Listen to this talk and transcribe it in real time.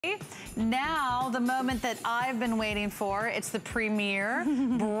Now, the moment that I've been waiting for, it's the premiere,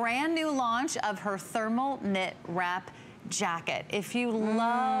 brand new launch of her thermal knit wrap jacket. If you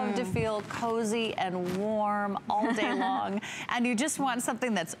love to feel cozy and warm all day long, and you just want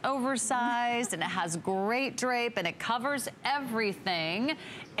something that's oversized and it has great drape and it covers everything,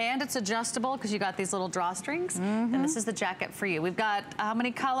 and it's adjustable because you got these little drawstrings, then this is the jacket for you. We've got how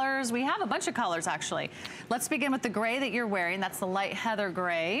many colors? We have a bunch of colors actually. Let's begin with the gray that you're wearing. That's the light heather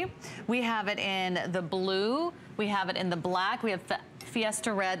gray. We have it in the blue. We have it in the black. We have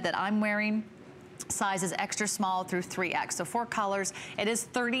Fiesta red that I'm wearing. Size is extra small through 3X, so 4 colors. It is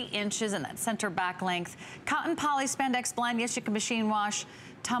 30 inches in that center back length. Cotton poly spandex blend. Yes, you can machine wash,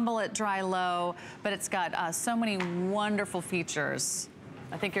 tumble it dry low, but it's got so many wonderful features.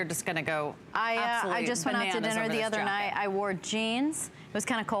 I think you're just gonna go absolutely I just went out to dinner the other night. I wore jeans. It was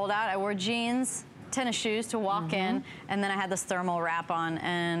kind of cold out. I wore jeans, tennis shoes to walk in, and then I had this thermal wrap on,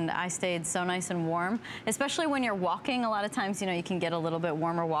 and I stayed so nice and warm. Especially when you're walking, a lot of times, you know, you can get a little bit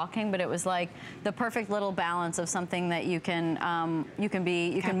warmer walking, but it was like the perfect little balance of something that you can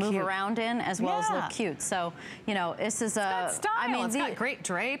move around in as well as look cute. So, you know, this is got style. I mean, it's got great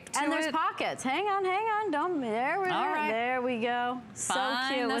drape to and there's pockets. Hang on, don't. There we go. So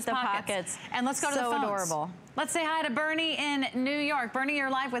cute with the pockets. And let's go to the phones. So adorable. Let's say hi to Bernie in New York. Bernie, you're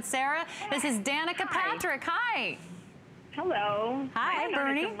live with Sarah. This is Danica Patrick. Hi. Hello. Hi,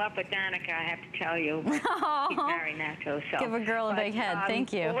 Bernie. I'm in love with Danica, I have to tell you. She's married now, too. So. Give a girl a big head.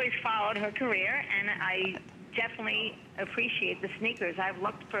 Thank you. I've always followed her career, and I definitely appreciate the sneakers. I've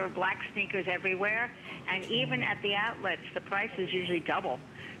looked for black sneakers everywhere, and even at the outlets, the price is usually double.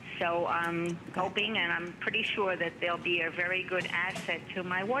 So I'm hoping, and I'm pretty sure that they'll be a very good asset to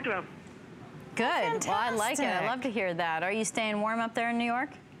my wardrobe. Good. Fantastic. Well, I like it. I love to hear that. Are you staying warm up there in New York?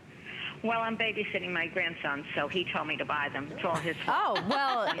 Well, I'm babysitting my grandson, so he told me to buy them. It's all his fault. Oh,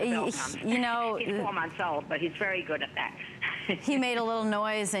 well, you know. He's 4 months old, but he's very good at that. He made a little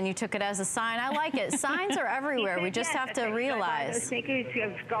noise, and you took it as a sign. I like it. Signs are everywhere. We just have to realize.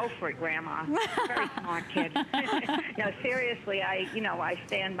 Sneakers, go for it, Grandma. Very smart kid. No, seriously, I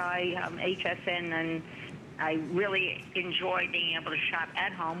stand by HSN, and I really enjoy being able to shop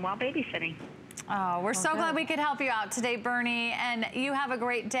at home while babysitting. Oh, we're so glad we could help you out today, Bernie, and you have a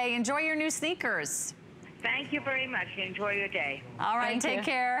great day. Enjoy your new sneakers. Thank you very much. Enjoy your day. All right, take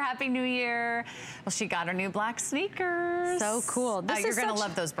care. Happy New Year. Well, she got her new black sneakers. So cool. You're going to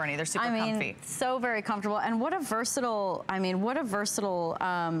love those, Bernie. They're super comfy. So very comfortable. And what a versatile,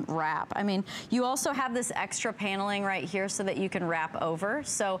 wrap. I mean, you also have this extra paneling right here so that you can wrap over.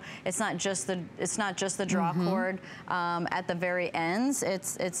 So it's not just the draw cord at the very ends.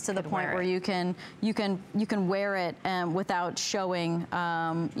 It's to the point where you can wear it without showing,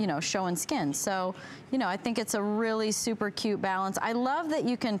 showing skin. So, I think it's a really super cute balance. I love that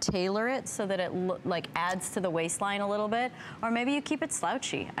you can tailor it so that it adds to the waistline a little bit, or maybe you keep it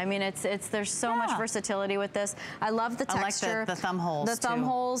slouchy. I mean, there's so much versatility with this. I love the texture. I like the thumb holes. The thumb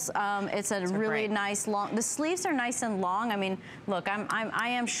holes. It's a really nice long. The sleeves are nice and long. I mean, look, I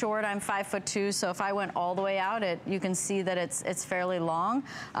am short. I'm 5'2", so if I went all the way out, you can see that it's fairly long.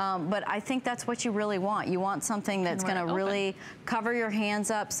 But I think that's what you really want. You want something that's going to really cover your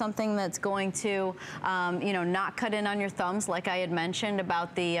hands up. Something that's going to not cut in on your thumbs, like I had mentioned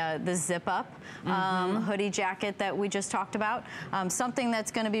about the zip-up hoodie jacket that we just talked about. Something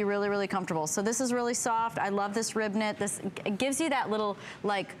that's going to be really, really comfortable. So this is really soft. I love this rib knit. It gives you that little,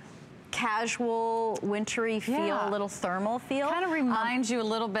 casual, wintry feel, a little thermal feel. Kind of reminds you a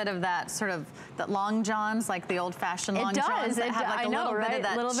little bit of that sort of long johns, like the old-fashioned long johns. It does. I know, right?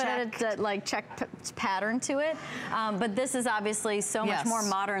 A little bit of that check pattern to it. But this is obviously so much more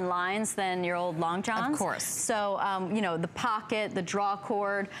modern lines than your old long johns. Of course. So the pocket, the draw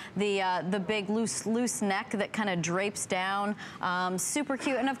cord, the big loose neck that kind of drapes down, super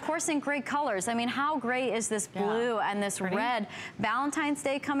cute, and of course in great colors. I mean, how great is this blue and this red? Valentine's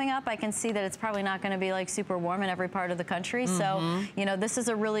Day coming up. I can see that it's probably not going to be super warm in every part of the country. So, this is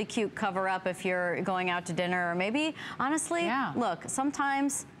a really cute cover up if you're going out to dinner, or maybe, honestly, look,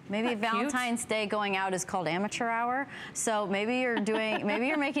 sometimes maybe Valentine's Day going out is called amateur hour. So maybe you're doing, maybe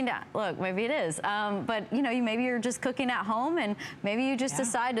you're making, look, maybe it is. But maybe you're just cooking at home, and maybe you just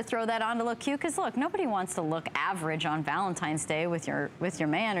decide to throw that on to look cute. Because look, nobody wants to look average on Valentine's Day with your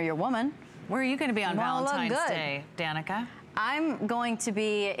man or your woman. Where are you going to be on Valentine's Day, Danica? I'm going to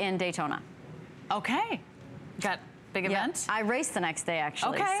be in Daytona. Okay. Got big event? I race the next day,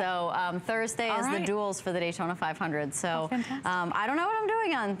 actually. Okay. So Thursday is the duels for the Daytona 500. So I don't know what I'm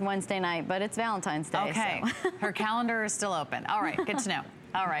doing on Wednesday night, but it's Valentine's Day. Okay. So. Her calendar is still open. All right. Good to know.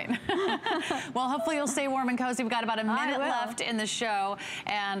 All right. Well, hopefully you'll stay warm and cozy. We've got about a minute left in the show,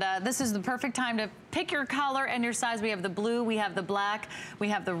 and this is the perfect time to pick your color and your size. We have the blue, we have the black, we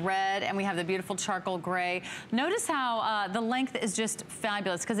have the red, and we have the beautiful charcoal gray. Notice how the length is just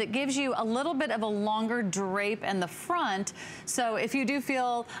fabulous because it gives you a little bit of a longer drape in the front. So if you do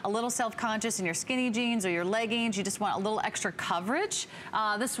feel a little self-conscious in your skinny jeans or your leggings, you just want a little extra coverage,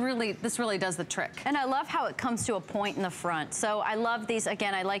 this really does the trick. And I love how it comes to a point in the front. So I love these,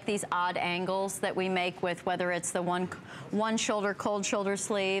 again, I like these odd angles that we make with whether it's the one shoulder, cold shoulder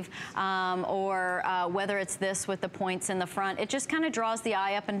sleeve, or whether it's this with the points in the front. It just kind of draws the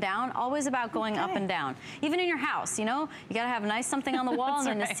eye up and down, always about going up and down. Even in your house, you know, you got to have nice something on the wall, and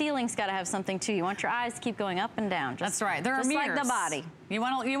then the ceiling's got to have something too. You want your eyes to keep going up and down. That's right. There are mirrors. Just like the body. You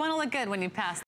want to look good when you pass